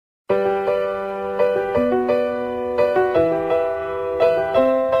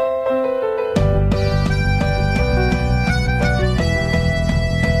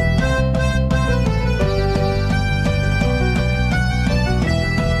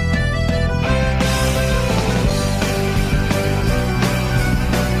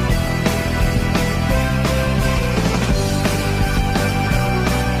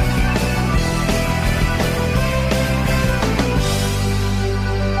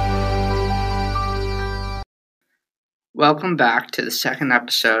Welcome back to the second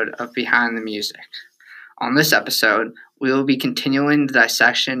episode of Behind the Music. On this episode, we will be continuing the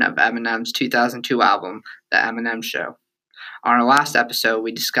dissection of Eminem's 2002 album, The Eminem Show. On our last episode,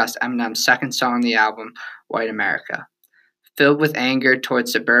 we discussed Eminem's second song on the album, White America. Filled with anger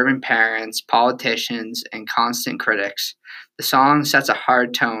towards suburban parents, politicians, and constant critics, the song sets a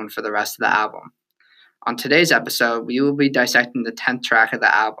hard tone for the rest of the album. On today's episode, we will be dissecting the 10th track of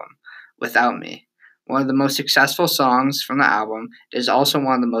the album, Without Me. One of the most successful songs from the album, it is also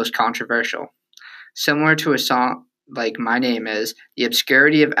one of the most controversial. Similar to a song like My Name Is, the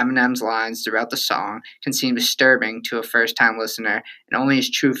obscurity of Eminem's lines throughout the song can seem disturbing to a first-time listener, and only his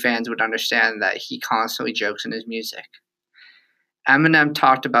true fans would understand that he constantly jokes in his music. Eminem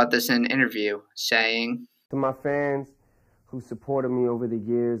talked about this in an interview, saying, "To my fans who supported me over the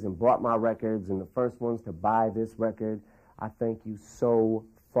years and bought my records and the first ones to buy this record, I thank you so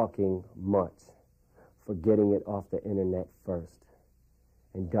fucking much for getting it off the internet first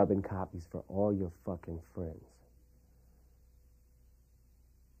and dubbing copies for all your fucking friends.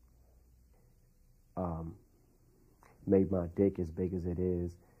 Made my dick as big as it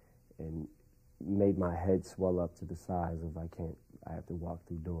is and made my head swell up to the size of I have to walk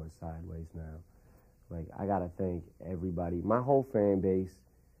through doors sideways now. Like, I gotta thank everybody. My whole fan base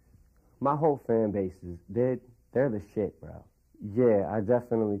is, they're the shit, bro. Yeah, I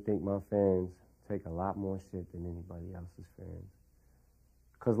definitely think my fans take a lot more shit than anybody else's fans.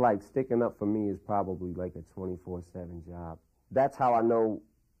 Because, like, sticking up for me is probably like a 24/7 job. That's how I know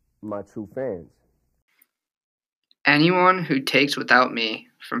my true fans. Anyone who takes Without Me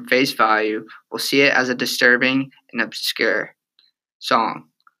from face value will see it as a disturbing and obscure song.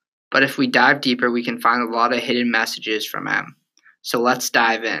 But if we dive deeper, we can find a lot of hidden messages from M. So let's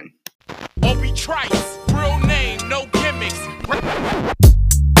dive in. Obi Trice, real name, no gimmicks.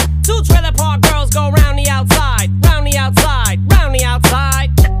 Two trailer park girls go round the outside, round the outside, round the outside.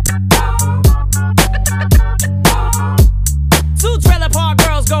 Two trailer park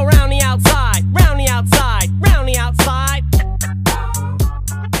girls go round the outside, round the outside, round the outside.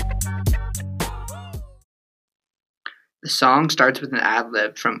 The song starts with an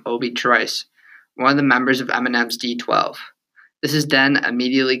ad-lib from Obi Trice, one of the members of Eminem's D12. This is then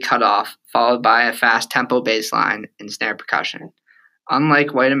immediately cut off, followed by a fast-tempo bass line and snare percussion.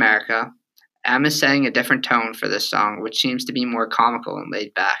 Unlike White America, M is setting a different tone for this song, which seems to be more comical and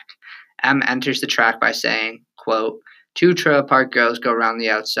laid back. M enters the track by saying, quote, "Two trailer park girls go round the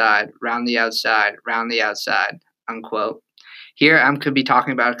outside, round the outside, round the outside," unquote. Here, M could be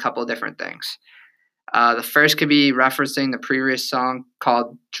talking about a couple of different things. The first could be referencing the previous song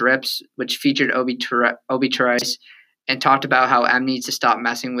called Drips, which featured Obi Trice, and talked about how M needs to stop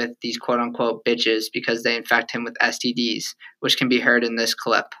messing with these quote-unquote bitches because they infect him with STDs, which can be heard in this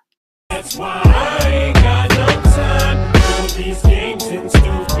clip. That's why I ain't got no time for these games and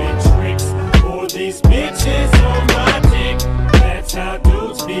stupid tricks, for these bitches on my dick. That's how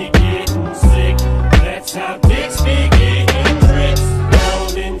dudes be getting sick. That's how dicks be getting tricks.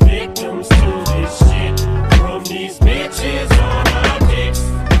 Falling victims to this shit from these bitches on my dicks.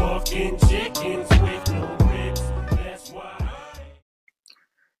 Fucking chickens with no ribs. That's why.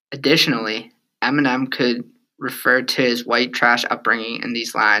 Additionally, Eminem could refer to his white trash upbringing in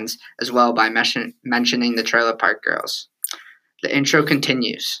these lines as well by mentioning the trailer park girls. The intro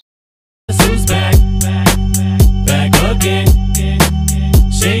continues. Who's back? Back again.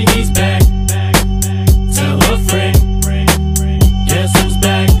 Shady's back. Tell a friend. Guess who's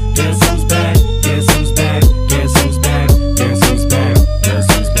back? Guess who's back? Guess who's back? Guess who's back? Guess who's back? Guess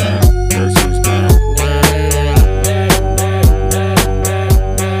who's back? Guess who's back?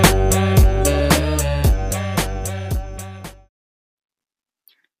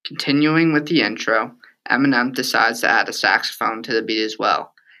 Continuing with the intro, Eminem decides to add a saxophone to the beat as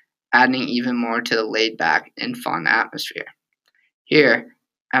well, adding even more to the laid-back and fun atmosphere. Here,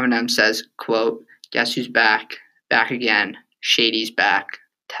 Eminem says, quote, "Guess who's back? Back again. Shady's back.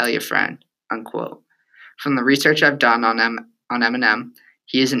 Tell your friend," unquote. From the research I've done on Eminem,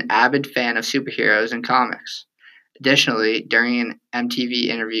 he is an avid fan of superheroes and comics. Additionally, during an MTV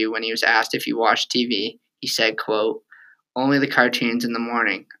interview when he was asked if he watched TV, he said, quote, "Only the cartoons in the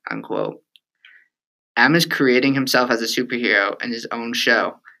morning," unquote. M is creating himself as a superhero in his own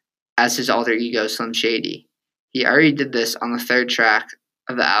show, as his alter ego Slim Shady. He already did this on the third track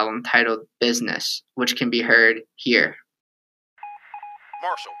of the album titled Business, which can be heard here.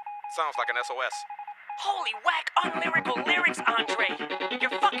 Marshall, sounds like an SOS. Holy whack, unlyrical lyrics, Andre.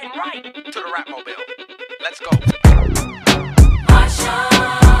 You're fucking right. To the rap mobile. Let's go.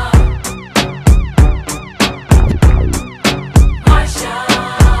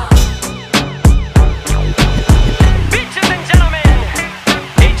 Bitch,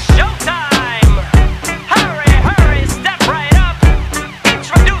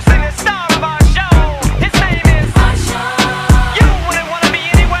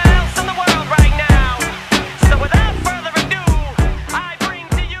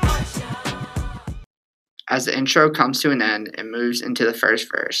 As the intro comes to an end, it moves into the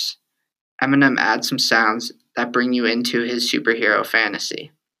first verse. Eminem adds some sounds that bring you into his superhero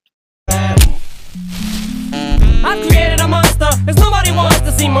fantasy. I've created a monster, cause nobody wants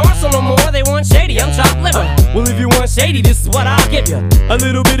to see Marshall no more. They want shady, I'm chopped liver. Well, if you want shady, this is what I'll give you. A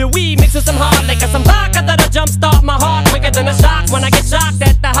little bit of weed mixed with some hard liquor, some vodka that'll jumpstart my heart quicker than a shock when I get shocked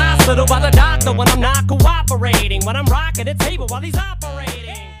at the hospital by the doctor when I'm not cooperating, when I'm rocking the table while he's operating.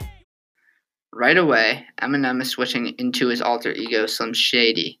 Right away, Eminem is switching into his alter ego Slim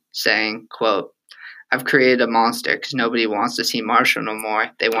Shady, saying, quote, I've created a monster because nobody wants to see Marshall no more.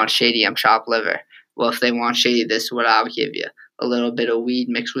 They want shady, I'm chopped liver. Well, if they want shady, this is what I'll give you. A little bit of weed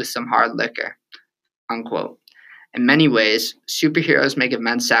mixed with some hard liquor. Unquote. In many ways, superheroes make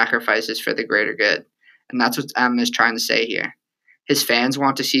immense sacrifices for the greater good. And that's what Eminem is trying to say here. His fans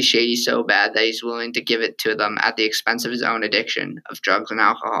want to see Shady so bad that he's willing to give it to them at the expense of his own addiction of drugs and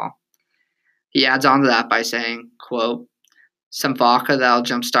alcohol. He adds on to that by saying, quote, some vodka that'll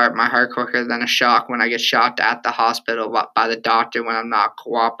jumpstart my heart quicker than a shock when I get shocked at the hospital by the doctor when I'm not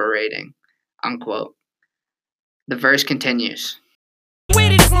cooperating. Unquote. The verse continues.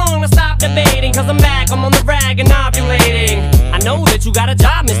 Waited this long to stop debating, cause I'm back, I'm on the rag and ovulating. I know that you got a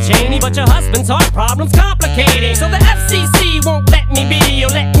job, Miss Cheney, but your husband's heart problem's complicating. So the FCC won't let me be, or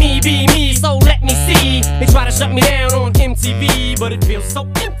let me be me, so let me see. They try to shut me down on MTV, but it feels so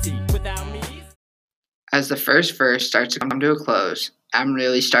empty without me. As the first verse starts to come to a close, M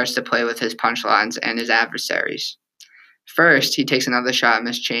really starts to play with his punchlines and his adversaries. First, he takes another shot at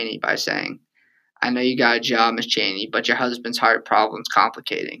Miss Cheney by saying, I know you got a job, Miss Cheney, but your husband's heart problem's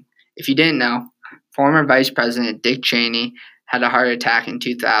complicating. If you didn't know, former Vice President Dick Cheney had a heart attack in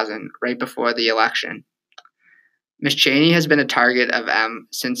 2000, right before the election. Miss Cheney has been a target of M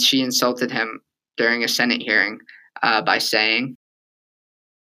since she insulted him during a Senate hearing by saying,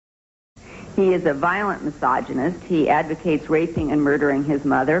 he is a violent misogynist. He advocates raping and murdering his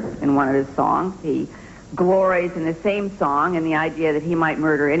mother in one of his songs. He glories in the same song in the idea that he might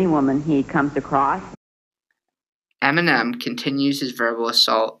murder any woman he comes across. Eminem continues his verbal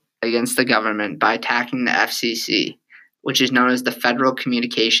assault against the government by attacking the FCC, which is known as the Federal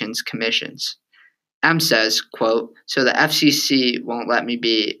Communications Commissions. M says, quote, so the FCC won't let me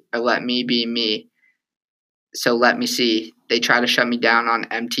be, or let me be me, so let me see. They try to shut me down on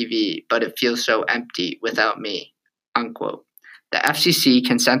MTV, but it feels so empty without me, unquote. The FCC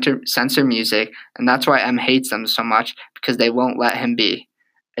can censor music, and that's why M hates them so much, because they won't let him be.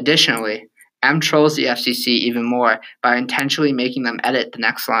 Additionally, M trolls the FCC even more by intentionally making them edit the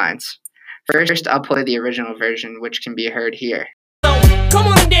next lines. First, I'll play the original version, which can be heard here. So, come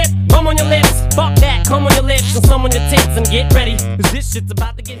on and dip, come on your lips, fuck that, come on your lips, and some on your tits, and get ready, cause this shit's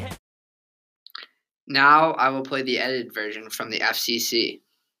about to get heavy. Now I will play the edited version from the FCC.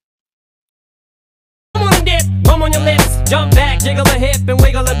 Come on and dip, come on your lips, jump back, jiggle a hip, and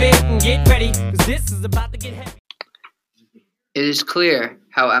wiggle a bit, and get ready, cause this is about to get heavy. It is clear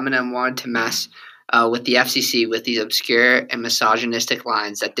how Eminem wanted to mess with the FCC with these obscure and misogynistic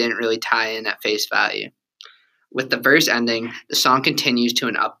lines that didn't really tie in at face value. With the verse ending, the song continues to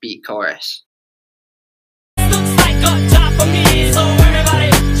an upbeat chorus. Looks like a job for me, so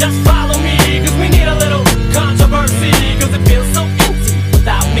everybody just follow me, cause we need a little controversy, cause it feels so empty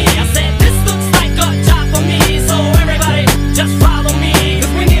without me. I said this looks like a job for me, so everybody just follow me,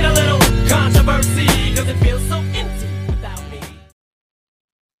 cause we need a little controversy, cause it feels so empty without me.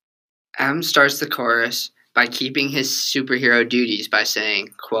 M starts the chorus by keeping his superhero duties by saying,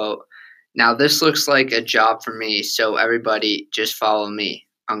 quote, now this looks like a job for me, so everybody just follow me,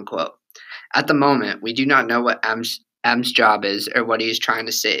 unquote. At the moment, we do not know what M's job is or what he is trying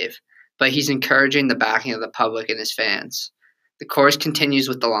to save, but he's encouraging the backing of the public and his fans. The chorus continues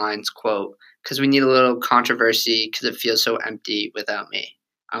with the lines, quote, because we need a little controversy because it feels so empty without me,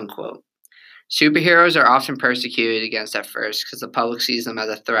 unquote. Superheroes are often persecuted against at first because the public sees them as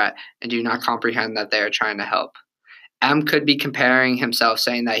a threat and do not comprehend that they are trying to help. M could be comparing himself,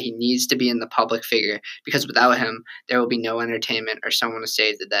 saying that he needs to be in the public figure because without him, there will be no entertainment or someone to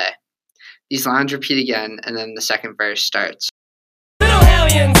save the day. These lines repeat again, and then the second verse starts. Little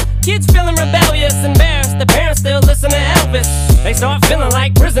hellions, kids feeling rebellious, embarrassed, the parents still listen to Elvis. They start feeling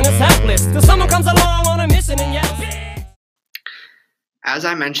like prisoners helpless, till someone comes along on a mission and yells. As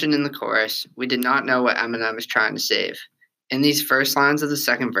I mentioned in the chorus, we did not know what Eminem is trying to save. In these first lines of the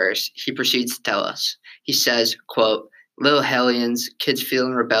second verse, he proceeds to tell us. He says, quote, little hellions, kids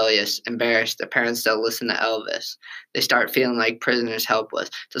feeling rebellious, embarrassed, their parents still listen to Elvis. They start feeling like prisoners helpless,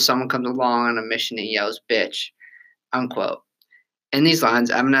 till someone comes along on a mission and yells, bitch, unquote. In these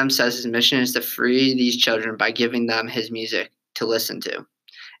lines, Eminem says his mission is to free these children by giving them his music to listen to.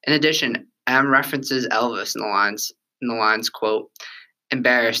 In addition, M references Elvis in the lines, quote,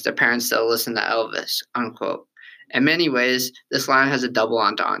 embarrassed their parents still listen to Elvis, unquote. In many ways, this line has a double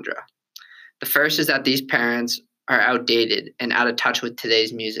entendre. The first is that these parents are outdated and out of touch with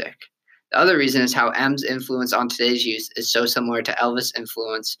today's music. The other reason is how M's influence on today's youth is so similar to Elvis'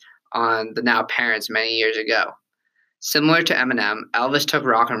 influence on the now parents many years ago. Similar to Eminem, Elvis took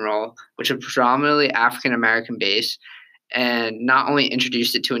rock and roll, which was predominantly African American based, and not only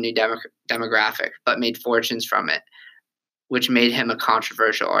introduced it to a new demographic, but made fortunes from it, which made him a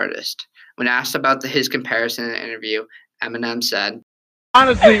controversial artist. When asked about his comparison in an interview, Eminem said,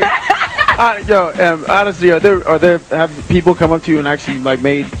 Honestly, honestly, have people come up to you and actually like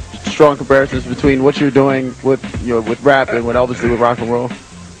made strong comparisons between what you're doing with with rap and what Elvis did with rock and roll?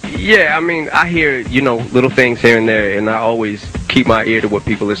 Yeah, I mean, I hear, little things here and there, and I always keep my ear to what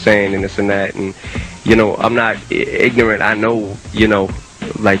people are saying and this and that, and, I'm not ignorant. I know,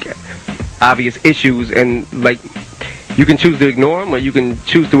 like, obvious issues, and, like, you can choose to ignore them or you can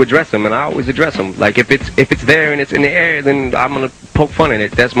choose to address them, and I always address them. Like, if it's there and it's in the air, then I'm going to poke fun at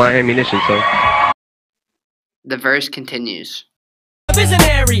it. That's my ammunition, so. The verse continues. A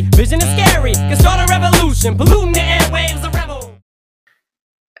visionary, vision is scary, can start a revolution, polluting the airwaves, a rebel.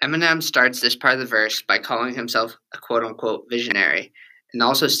 Eminem starts this part of the verse by calling himself a quote-unquote visionary, and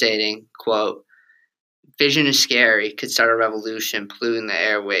also stating, quote, vision is scary, could start a revolution, polluting the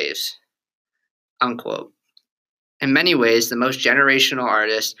airwaves, unquote. In many ways, the most generational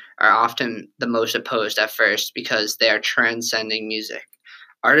artists are often the most opposed at first because they are transcending music.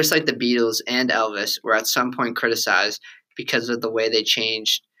 Artists like the Beatles and Elvis were at some point criticized because of the way they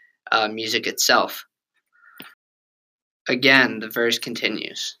changed music itself. Again, the verse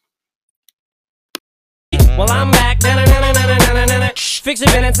continues. Well, I'm back. Fix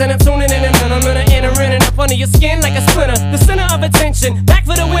your minutes and I'm tuning in and I'm gonna enter in and up under your skin like a splinter. The center of attention, back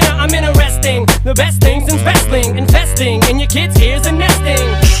for the winner. I'm interesting. The best things in wrestling, investing in your kids' ears and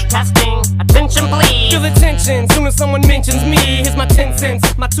nesting. Testing, attention please. Feel the tension soon as someone mentions me. Here's my 10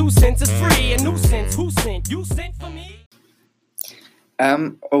 cents. My 2 cents is free. A nuisance. Who sent? You sent for me?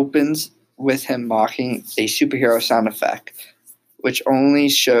 Opens with him mocking a superhero sound effect, which only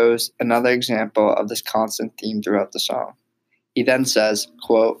shows another example of this constant theme throughout the song. He then says,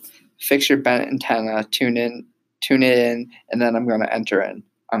 quote, fix your bent antenna, tune it in, and then I'm going to enter in,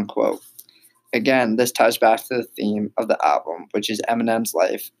 unquote. Again, this ties back to the theme of the album, which is Eminem's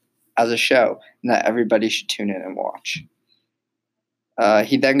life as a show, and that everybody should tune in and watch.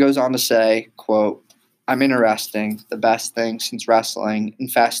 He then goes on to say, quote, I'm interesting, the best thing since wrestling,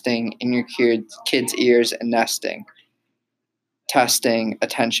 infesting in your kids' ears and nesting. Testing,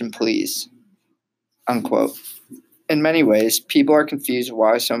 attention please, unquote. In many ways, people are confused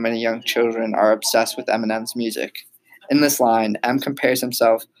why so many young children are obsessed with Eminem's music. In this line, M compares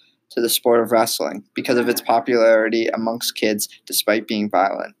himself to the sport of wrestling because of its popularity amongst kids despite being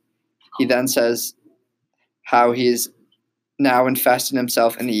violent. He then says how he's now infested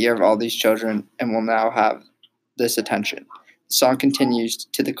himself in the ear of all these children and will now have this attention. The song continues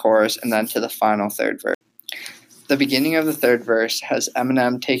to the chorus and then to the final third verse. The beginning of the third verse has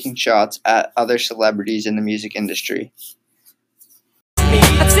Eminem taking shots at other celebrities in the music industry.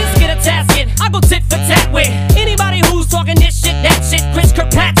 I go tit for tat with anybody who's talking this shit, that shit. Chris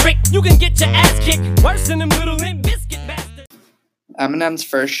Kirkpatrick, you can get your ass kicked worse than them little Limp Bizkit bastards. Eminem's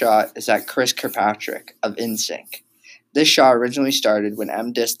first shot is at Chris Kirkpatrick of NSYNC. This shot originally started when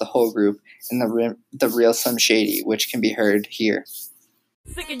M dissed the whole group in the Real Slim Shady, which can be heard here.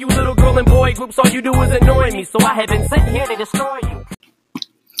 Sick of you little girl and boy groups, all you do is annoy me, so I have been sent here to destroy you.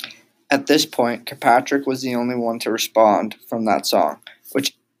 At this point, Kirkpatrick was the only one to respond from that song,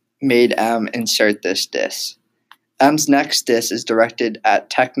 which made M insert this diss. M's next diss is directed at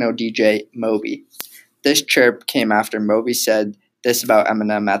techno DJ Moby. This chirp came after Moby said this about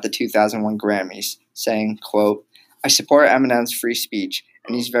Eminem at the 2001 Grammys, saying, quote, I support Eminem's free speech,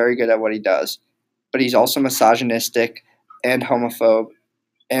 and he's very good at what he does, but he's also misogynistic and homophobe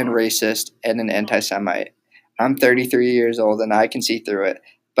and racist and an anti-Semite. I'm 33 years old and I can see through it,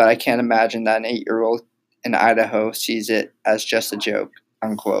 but I can't imagine that an 8-year-old in Idaho sees it as just a joke,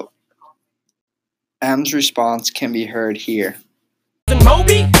 unquote. M's response can be heard here.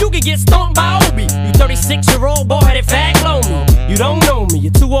 Moby, you can get stomped by Obi. You 36-year-old boy-headed fag blow me. You don't know me,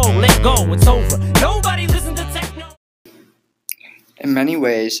 you're too old, let go, it's over. Nobody listen to techno. In many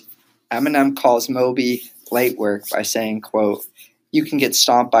ways, Eminem calls Moby light work by saying, quote, you can get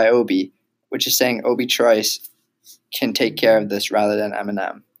stomped by Obi, which is saying Obi Trice can take care of this rather than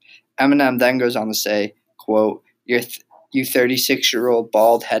Eminem. Eminem then goes on to say, quote, you 36-year-old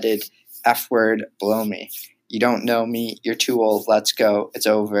bald-headed F-word blow me. You don't know me, you're too old, let's go, it's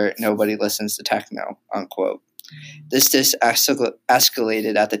over, nobody listens to techno, unquote. This diss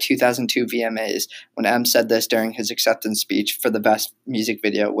escalated at the 2002 VMAs when M said this during his acceptance speech for the best music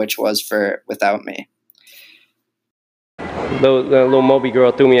video, which was for Without Me. Little Moby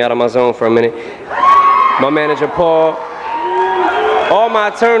girl threw me out of my zone for a minute. My manager, Paul, all my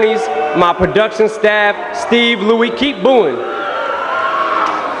attorneys, my production staff, Steve, Louis, keep booing.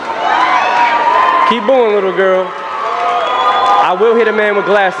 Keep booing, little girl. I will hit a man with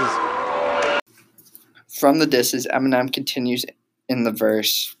glasses. From the disses, Eminem continues in the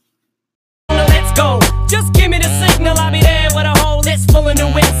verse. Let's go. Just give me the signal, I'll be there with a whole list full of new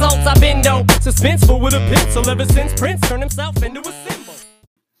insults. I've been dope, suspenseful with a pencil ever since Prince turned himself into a symbol.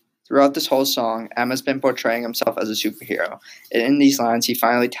 Throughout this whole song, M has been portraying himself as a superhero, and in these lines, he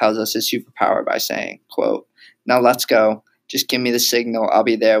finally tells us his superpower by saying, quote, "Now let's go. Just give me the signal, I'll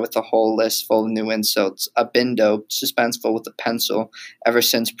be there with a whole list full of new insults. I've been dope, suspenseful with a pencil ever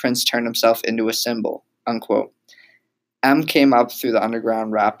since Prince turned himself into a symbol," unquote. M came up through the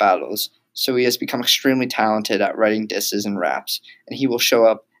underground rap battles, so he has become extremely talented at writing disses and raps, and he will show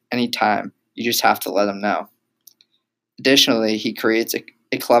up anytime. You just have to let him know. Additionally, he creates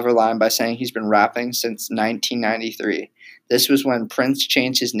a clever line by saying he's been rapping since 1993. This was when Prince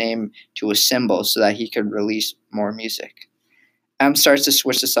changed his name to a symbol so that he could release more music. M starts to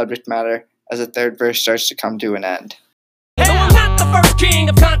switch the subject matter as the third verse starts to come to an end. So I'm not the first king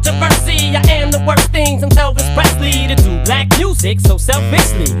of controversy. I am the worst things. I'm Elvis Presley to do black music so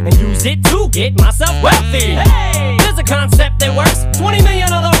selfishly and use it to get myself wealthy. Hey, there's a concept that works. 20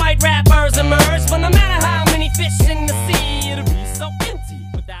 million other white rappers emerge, but no matter how many fish in the sea, it'll be so empty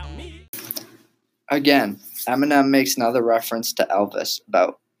without me. Again, Eminem makes another reference to Elvis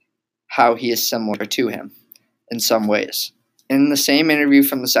about how he is similar to him in some ways. In the same interview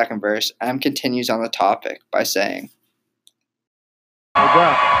from the second verse, M continues on the topic by saying,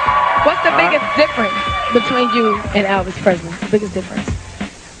 "What's the biggest difference between you and Elvis Presley? The biggest difference?"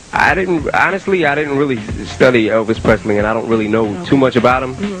 I didn't really study Elvis Presley, and I don't really know too much about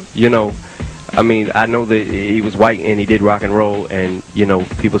him. You know, I mean, I know that he was white and he did rock and roll, and, you know,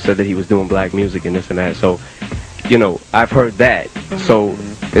 people said that he was doing black music and this and that. So, you know, I've heard that. So,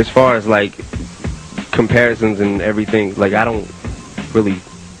 as far as, like, comparisons and everything, like, I don't really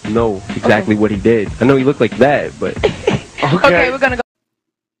know exactly what he did. I know he looked like that, but... Okay, we're gonna go.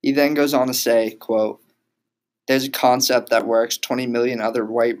 He then goes on to say, quote, "There's a concept that works. 20 million other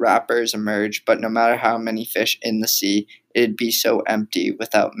white rappers emerge, but no matter how many fish in the sea, it'd be so empty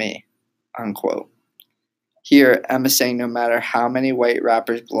without me," unquote. Here, M is saying no matter how many white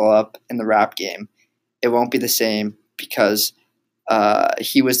rappers blow up in the rap game, it won't be the same because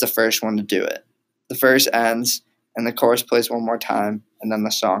he was the first one to do it. The verse ends, and the chorus plays one more time, and then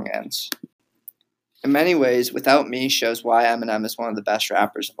the song ends. In many ways, Without Me shows why Eminem is one of the best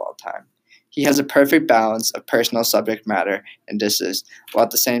rappers of all time. He has a perfect balance of personal subject matter and disses, while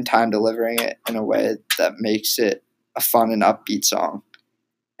at the same time delivering it in a way that makes it a fun and upbeat song.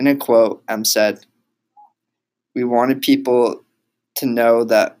 In a quote, M said, "We wanted people to know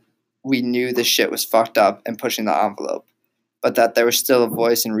that we knew this shit was fucked up and pushing the envelope, but that there was still a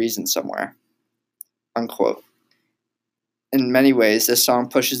voice and reason somewhere," unquote. In many ways, this song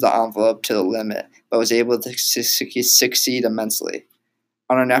pushes the envelope to the limit, but was able to succeed immensely.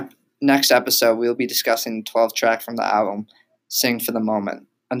 On our next episode, we will be discussing the 12th track from the album, Sing for the Moment.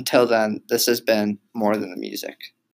 Until then, this has been More Than the Music.